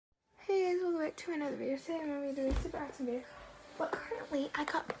back to another video. Today I'm going to be doing a super awesome video. But currently, I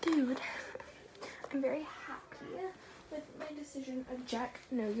got food. I'm very happy with my decision of Jack.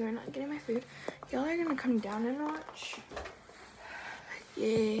 No, you're not getting my food. Y'all are going to come down a notch.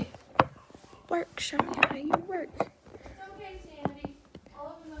 Yeah. Work. Show me how you work. It's okay, Sandy.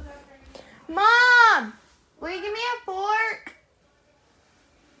 I'll open those up for you. Mom! Will you give me a fork?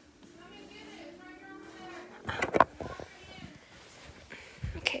 Let me get it. It's right here over there. Wash your hands.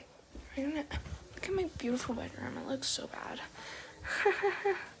 Okay. I'm gonna look at my beautiful bedroom. It looks so bad.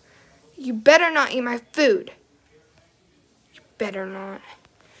 You better not eat my food. You better not.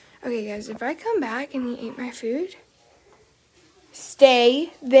 Okay, guys, if I come back and he ate my food,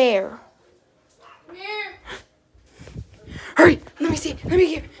 stay there. Come here. Hurry! Let me see. Let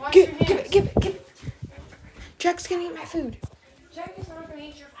me Wash give your it. Give it. Jack's gonna eat my food. Jack is not going to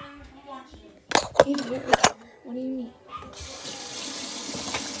eat your food. I'm watching it. He will. What do you mean?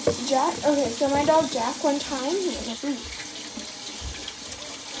 Jack? Okay, so my dog Jack, one time, he ate my food.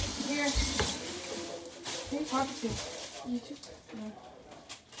 Here. Hey, Papa, too. You too. No.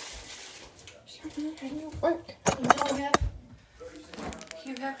 Show me how you work.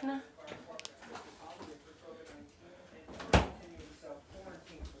 Hugh Hefner.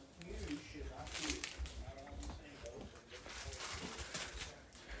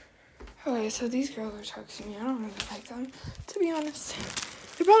 Okay, so these girls are texting me. I don't really like them, to be honest.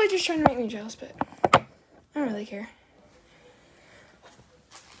 They're probably just trying to make me jealous, but I don't really care.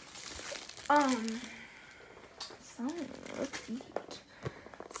 So let's eat.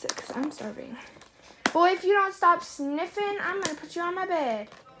 Because I'm starving. Boy, if you don't stop sniffing, I'm gonna put you on my bed.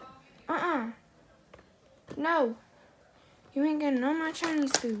 No. You ain't getting no my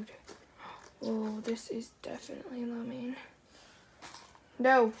Chinese food. Oh, this is definitely lo mein.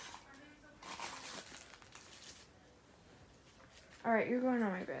 No. Alright, you're going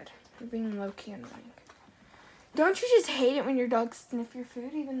on my bed. You're being low-key annoying. Don't you just hate it when your dogs sniff your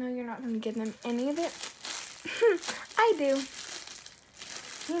food, even though you're not going to give them any of it? I do.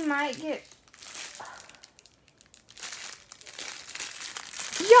 He might get...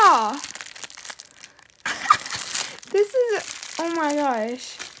 Yeah. This is... Oh my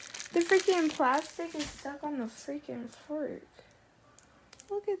gosh. The freaking plastic is stuck on the freaking fork.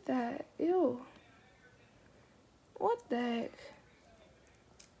 Look at that. Ew. What the heck?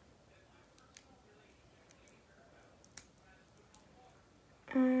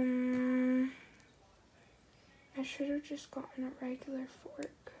 I should have just gotten a regular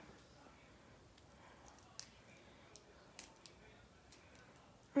fork.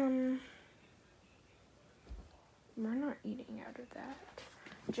 We're not eating out of that.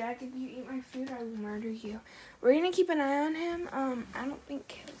 Jack, if you eat my food, I will murder you. We're gonna keep an eye on him. I don't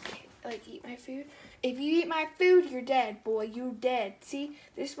think he'll eat my food. If you eat my food, you're dead, boy. You're dead. See,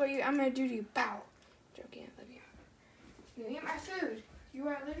 this is what I'm gonna do to you. Bow. Joking, I love you. You eat my food. You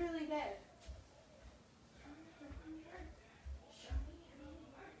are literally dead.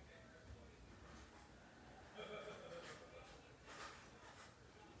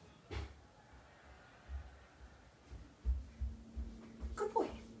 Good boy.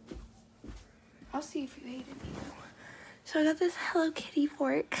 I'll see if you ate it either. So I got this Hello Kitty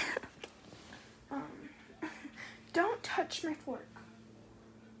fork. Don't touch my fork.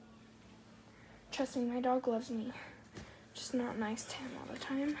 Trust me, my dog loves me. Just not nice to him all the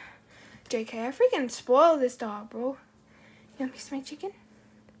time. JK, I freaking spoil this dog, bro. You want a piece of my chicken?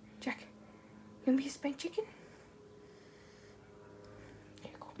 Jack, you want a piece of my chicken?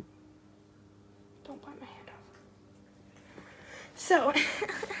 Here you go. Don't bite my hand off. So,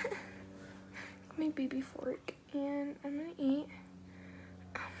 my baby fork, and I'm gonna eat.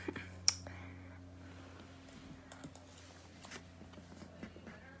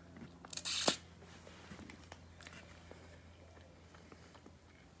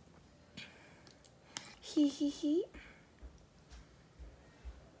 He.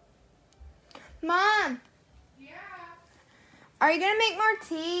 Mom! Yeah. Are you gonna make more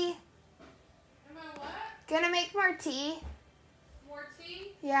tea? Am I what? Gonna make more tea? More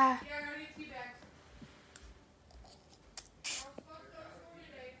tea? Yeah. Yeah, I gotta get tea bags. I was supposed to go to school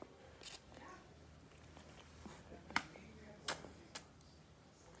today.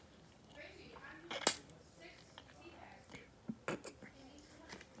 Crazy. I'm 6 tea bags.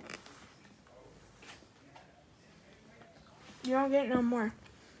 You don't get no more.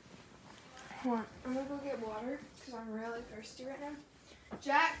 Hold on. I'm gonna go get water because I'm really thirsty right now.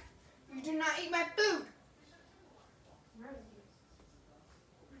 Jack, you do not eat my food.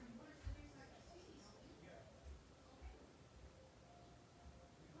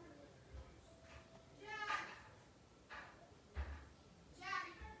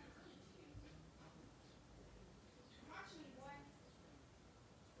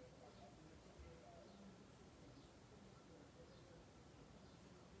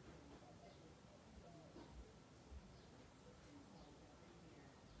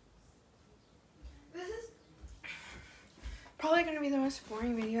 probably going to be the most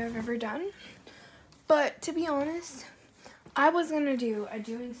boring video I've ever done. But to be honest, I was going to do a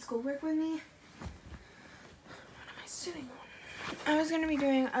doing schoolwork with me. What am I sitting on? I was going to be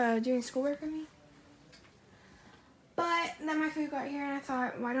doing schoolwork with me. But then my food got here and I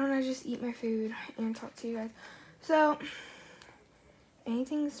thought, why don't I just eat my food and talk to you guys? So,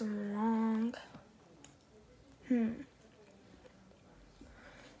 anything's wrong.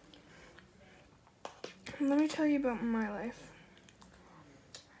 Let me tell you about my life.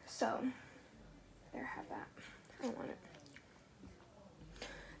 So, there, have that. I want it.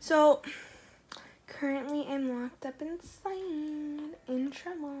 So, currently I'm locked up inside in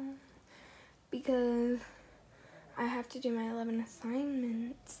trouble because I have to do my 11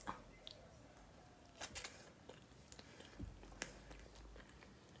 assignments.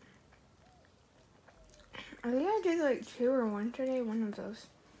 I think I did like 2 or 1 today, one of those.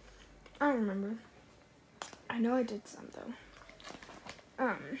 I don't remember. I know I did some though.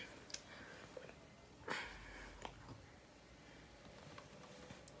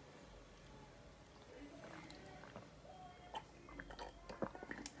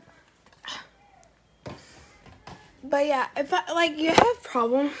 But yeah, if you have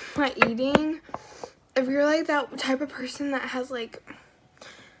problem like eating, if you're like that type of person that has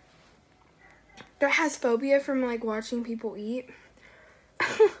phobia from like watching people eat,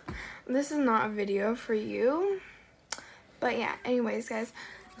 this is not a video for you. But yeah, anyways guys,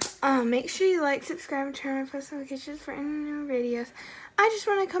 make sure you like, subscribe, and turn on post notifications for any new videos. I just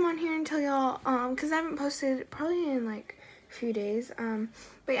want to come on here and tell y'all, because I haven't posted probably in like a few days,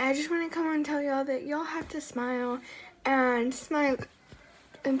 but yeah, I just want to come on and tell y'all that y'all have to smile, and smiling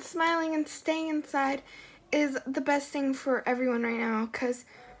and staying inside is the best thing for everyone right now, because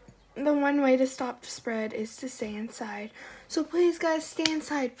the one way to stop the spread is to stay inside. So please guys, stay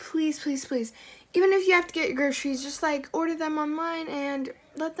inside, please, please, please. Even if you have to get your groceries, just like order them online and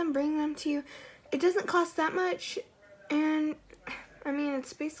let them bring them to you. It doesn't cost that much, and I mean,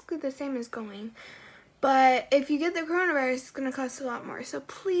 it's basically the same as going. But if you get the coronavirus, it's going to cost a lot more. So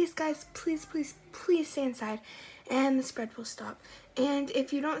please guys, please, please, please stay inside and the spread will stop. And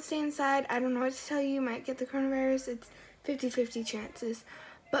if you don't stay inside, I don't know what to tell you, you might get the coronavirus. It's 50-50 chances.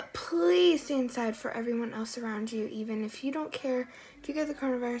 But please stay inside for everyone else around you, even if you don't care if you get the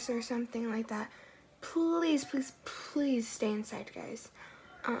coronavirus or something like that. Please, please, please stay inside, guys.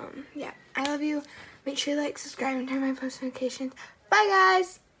 Yeah, I love you. Make sure you like, subscribe, and turn on my post notifications. Bye,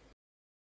 guys!